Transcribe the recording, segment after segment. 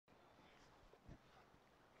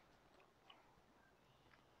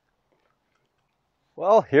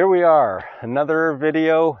Well, here we are, another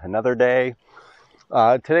video, another day.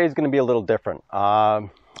 Today's going to be a little different. I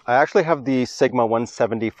actually have the Sigma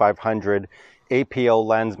 170-500 APO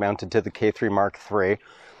lens mounted to the K3 Mark III.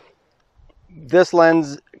 This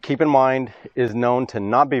lens, keep in mind, is known to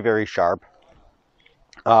not be very sharp.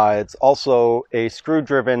 It's also a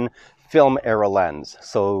screw-driven film era lens,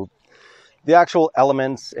 so the actual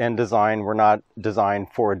elements and design were not designed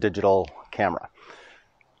for a digital camera.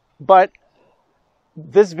 But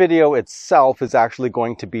this video itself is actually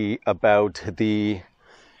going to be about the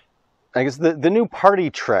new party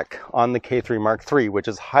trick on the K3 Mark III, which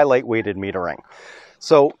is highlight weighted metering.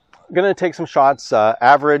 So I'm going to take some shots,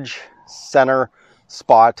 average, center,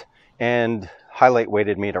 spot, and highlight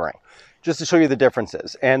weighted metering, just to show you the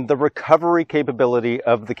differences. And the recovery capability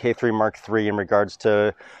of the K3 Mark III in regards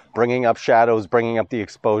to bringing up shadows, bringing up the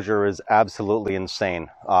exposure is absolutely insane.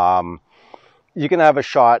 You can have a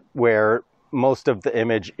shot where most of the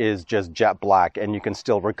image is just jet black and you can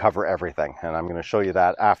still recover everything. And I'm going to show you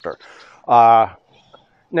that after.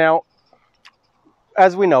 Now,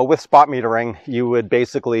 as we know, with spot metering, you would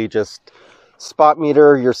basically just spot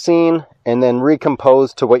meter your scene and then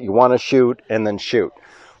recompose to what you want to shoot and then shoot.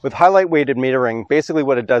 With highlight weighted metering, basically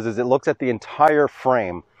what it does is it looks at the entire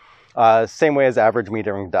frame, same way as average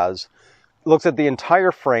metering does. It looks at the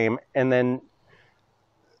entire frame and then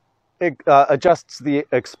it adjusts the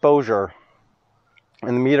exposure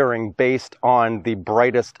and the metering based on the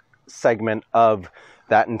brightest segment of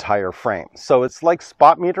that entire frame. So it's like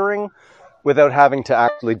spot metering without having to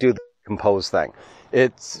actually do the compose thing.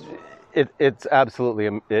 It's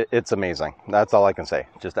absolutely, it's amazing. That's all I can say.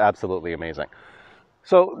 Just absolutely amazing.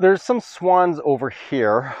 So there's some swans over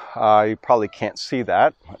here. You probably can't see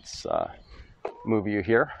that. Let's move you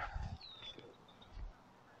here.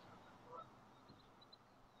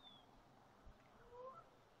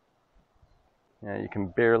 Yeah, you can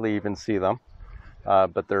barely even see them,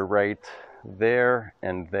 but they're right there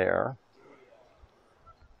and there.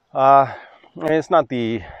 It's not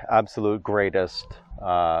the absolute greatest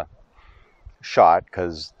shot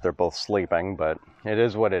because they're both sleeping, but it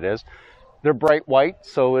is what it is. They're bright white,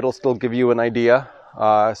 so it'll still give you an idea.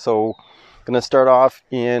 So I'm going to start off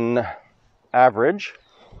in average.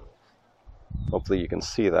 Hopefully you can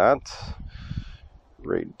see that.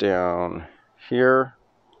 Right down here.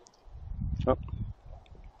 Oh.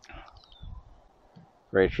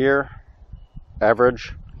 Right here,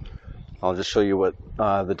 average. I'll just show you what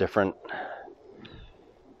the different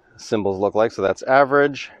symbols look like. So that's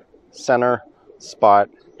average, center, spot,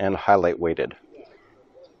 and highlight weighted.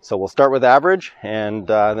 So we'll start with average and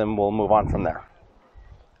then we'll move on from there.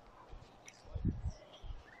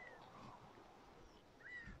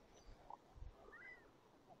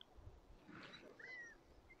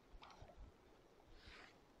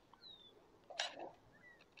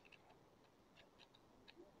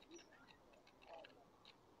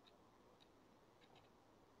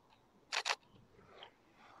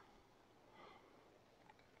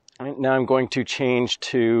 Right, now I'm going to change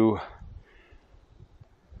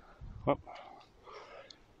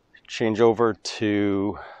over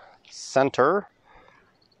to center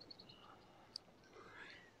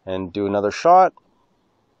and do another shot.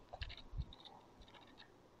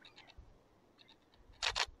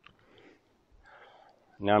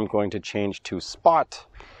 Now I'm going to change to spot.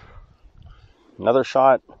 Another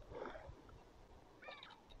shot.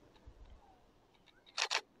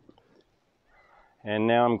 And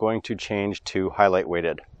now I'm going to change to highlight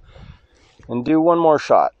weighted and do one more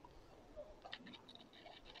shot.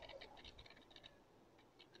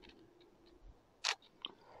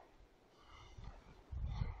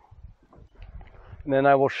 And then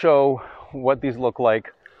I will show what these look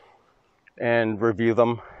like and review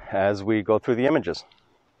them as we go through the images.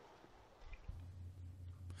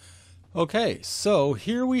 Okay, so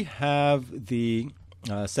here we have the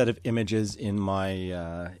set of images in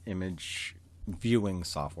my image viewing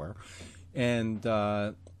software, and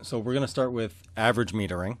so we're going to start with average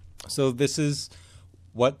metering. So this is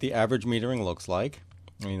what the average metering looks like.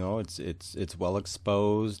 You know, it's well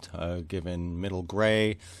exposed, given middle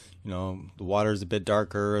gray. You know, the water is a bit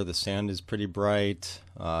darker, the sand is pretty bright.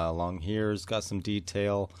 Along here it's got some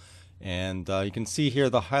detail, and you can see here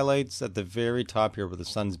the highlights at the very top here where the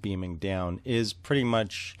sun's beaming down is pretty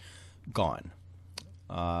much gone.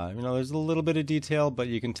 You know, there's a little bit of detail, but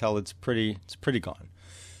you can tell it's pretty gone.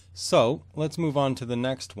 So let's move on to the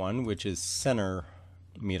next one, which is center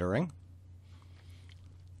metering.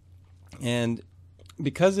 And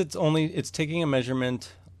because it's taking a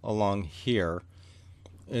measurement along here,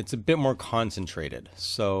 it's a bit more concentrated.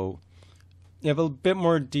 So you have a bit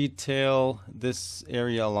more detail. This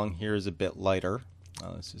area along here is a bit lighter.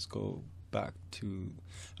 Let's just go back to,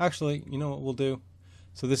 actually, you know what we'll do?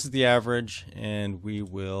 So this is the average, and we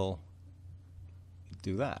will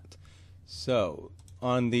do that. So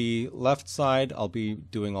on the left side, I'll be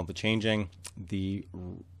doing all the changing. The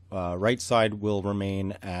right side will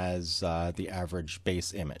remain as the average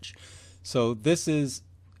base image. So this is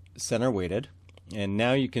center weighted, and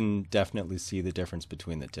now you can definitely see the difference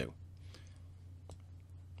between the two.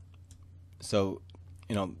 So,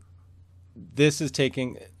 you know, this is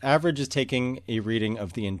taking, average is taking a reading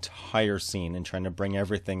of the entire scene and trying to bring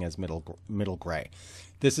everything as middle gray.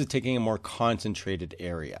 This is taking a more concentrated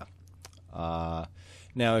area.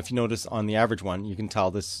 Now, if you notice on the average one, you can tell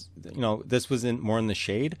this, you know, this was more in the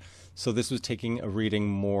shade. So this was taking a reading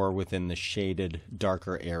more within the shaded,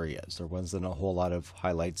 darker areas. There wasn't a whole lot of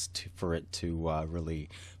highlights for it to really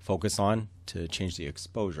focus on to change the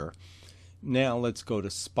exposure. Now let's go to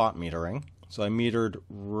spot metering. So I metered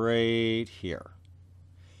right here.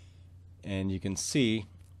 And you can see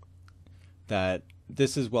that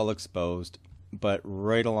this is well exposed, but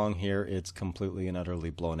right along here it's completely and utterly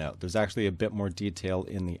blown out. There's actually a bit more detail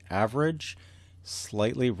in the average,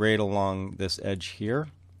 slightly right along this edge here,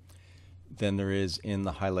 than there is in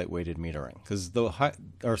the highlight weighted metering. Because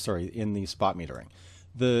in the spot metering.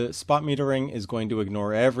 The spot metering is going to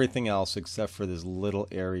ignore everything else except for this little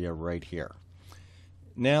area right here.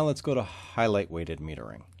 Now let's go to highlight weighted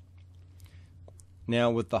metering.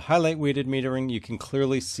 Now with the highlight weighted metering, you can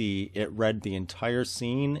clearly see it read the entire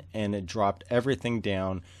scene and it dropped everything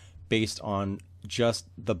down based on just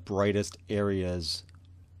the brightest areas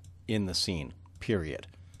in the scene, period.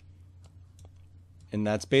 And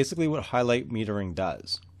that's basically what highlight metering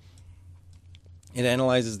does. It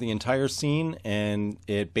analyzes the entire scene and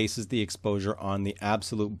it bases the exposure on the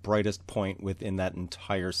absolute brightest point within that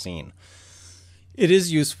entire scene. It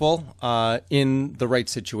is useful in the right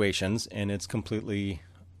situations, and it's completely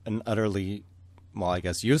and utterly, well, I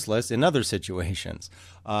guess useless in other situations.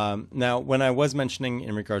 Now, when I was mentioning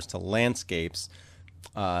in regards to landscapes,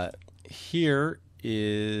 here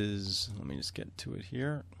is, let me just get to it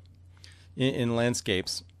here. In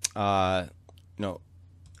landscapes, no,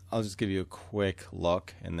 I'll just give you a quick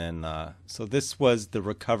look, and then, so this was the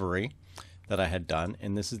recovery that I had done,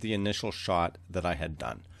 and this is the initial shot that I had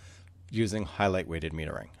done using highlight weighted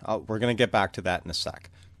metering. We're going to get back to that in a sec.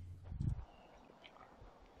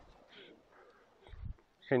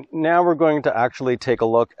 Okay, now we're going to actually take a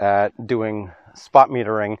look at doing spot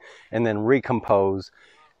metering and then recompose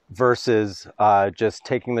versus just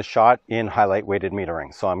taking the shot in highlight weighted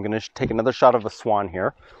metering. So I'm going to take another shot of a swan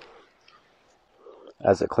here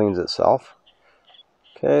as it cleans itself.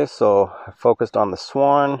 Okay, so I focused on the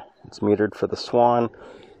swan. It's metered for the swan.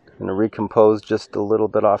 I'm going to recompose just a little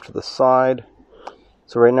bit off to the side.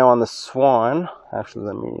 So right now on the swan, actually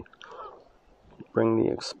let me bring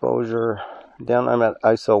the exposure down. I'm at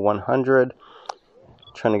ISO 100,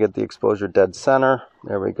 trying to get the exposure dead center.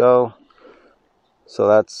 There we go. So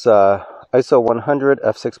that's ISO 100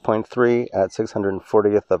 f6.3 at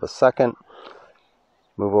 640th of a second.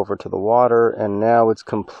 Move over to the water, and now it's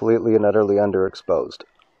completely and utterly underexposed.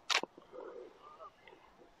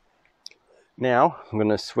 Now I'm going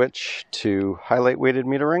to switch to highlight weighted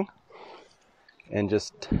metering and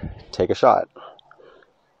just take a shot.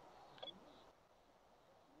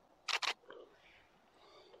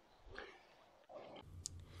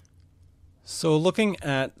 So looking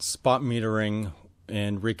at spot metering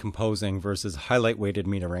and recomposing versus highlight weighted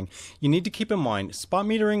metering, you need to keep in mind spot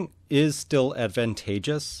metering is still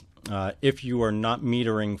advantageous if you are not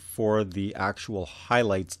metering for the actual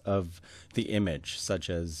highlights of the image, such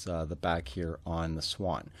as the back here on the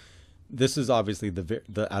swan. This is obviously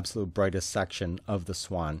the absolute brightest section of the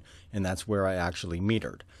swan, and that's where I actually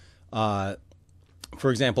metered.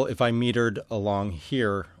 For example, if I metered along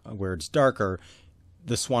here where it's darker,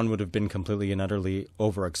 the swan would have been completely and utterly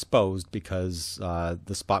overexposed because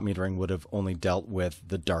the spot metering would have only dealt with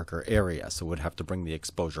the darker area, so it would have to bring the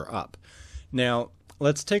exposure up. Now,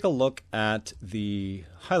 let's take a look at the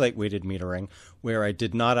highlight weighted metering where I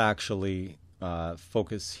did not actually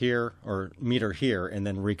focus here or meter here and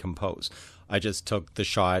then recompose. I just took the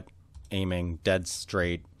shot aiming dead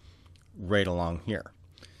straight right along here.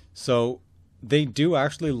 So they do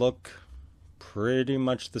actually look pretty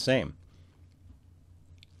much the same.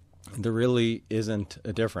 There really isn't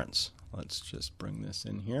a difference. Let's just bring this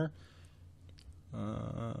in here.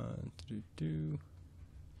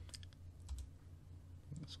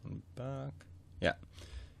 This one back. Yeah.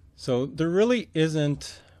 So there really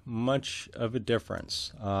isn't much of a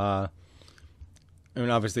difference. I mean,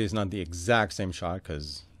 obviously it's not the exact same shot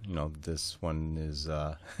because you know, this one is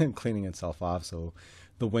cleaning itself off, so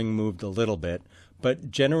the wing moved a little bit.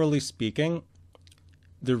 But generally speaking,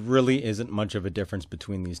 there really isn't much of a difference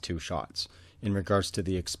between these two shots in regards to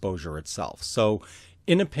the exposure itself. So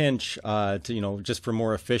in a pinch, just for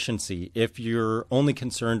more efficiency, if you're only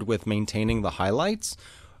concerned with maintaining the highlights,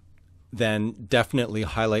 then definitely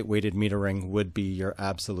highlight weighted metering would be your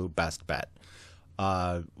absolute best bet,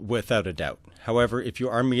 without a doubt. However, if you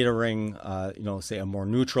are metering, say a more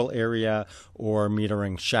neutral area or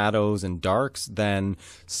metering shadows and darks, then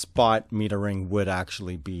spot metering would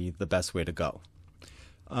actually be the best way to go.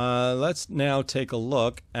 Let's now take a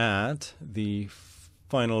look at the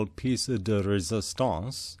final piece de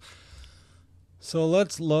resistance. So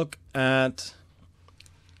let's look at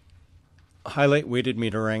highlight weighted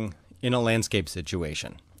metering in a landscape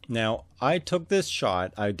situation. Now, I took this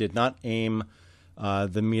shot. I did not aim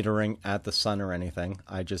the metering at the sun or anything.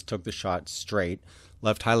 I just took the shot straight,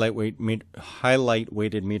 left highlight weighted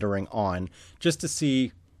metering on, just to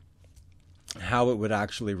see how it would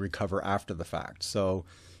actually recover after the fact. So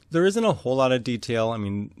there isn't a whole lot of detail. I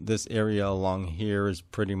mean, this area along here is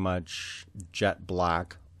pretty much jet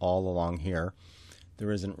black all along here.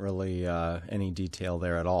 There isn't really any detail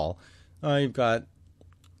there at all. You can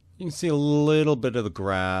see a little bit of the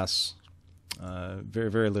grass,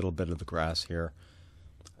 very, very little bit of the grass here.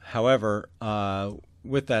 However,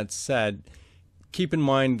 with that said, keep in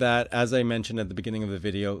mind that, as I mentioned at the beginning of the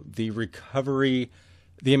video,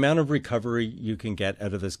 the amount of recovery you can get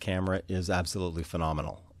out of this camera is absolutely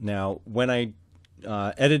phenomenal. Now, when I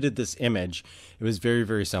edited this image, it was very,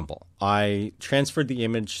 very simple. I transferred the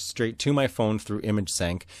image straight to my phone through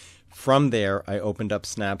ImageSync. From there, I opened up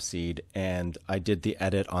Snapseed and I did the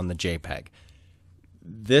edit on the JPEG.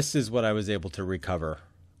 This is what I was able to recover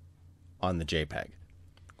on the JPEG.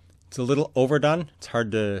 It's a little overdone. It's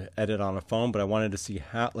hard to edit on a phone, but I wanted to see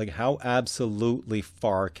how absolutely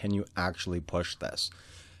far can you actually push this.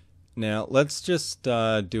 Now, let's just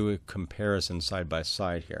do a comparison side by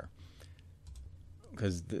side here,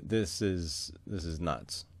 because this is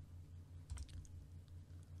nuts.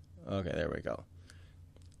 Okay, there we go.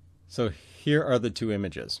 So here are the two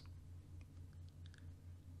images.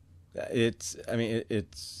 It's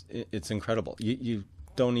incredible. You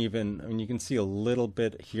don't even, I mean, you can see a little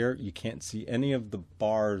bit here. You can't see any of the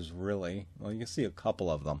bars really. Well, you can see a couple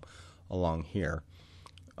of them along here.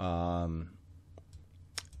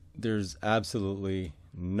 There's absolutely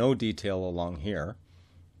no detail along here.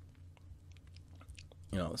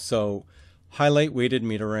 So highlight weighted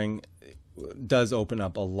metering does open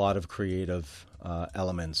up a lot of creative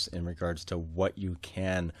elements in regards to what you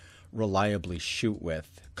can reliably shoot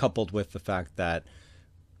with, coupled with the fact that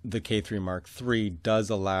the K-3 Mark III does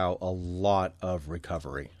allow a lot of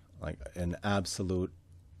recovery, like an absolute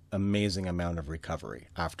amazing amount of recovery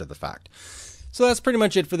after the fact. So that's pretty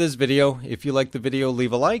much it for this video. If you liked the video,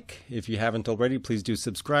 leave a like. If you haven't already, please do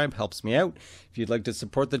subscribe, helps me out. If you'd like to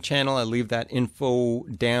support the channel, I leave that info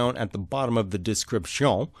down at the bottom of the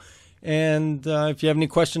description. And if you have any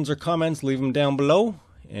questions or comments, leave them down below,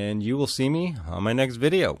 and you will see me on my next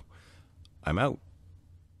video. I'm out.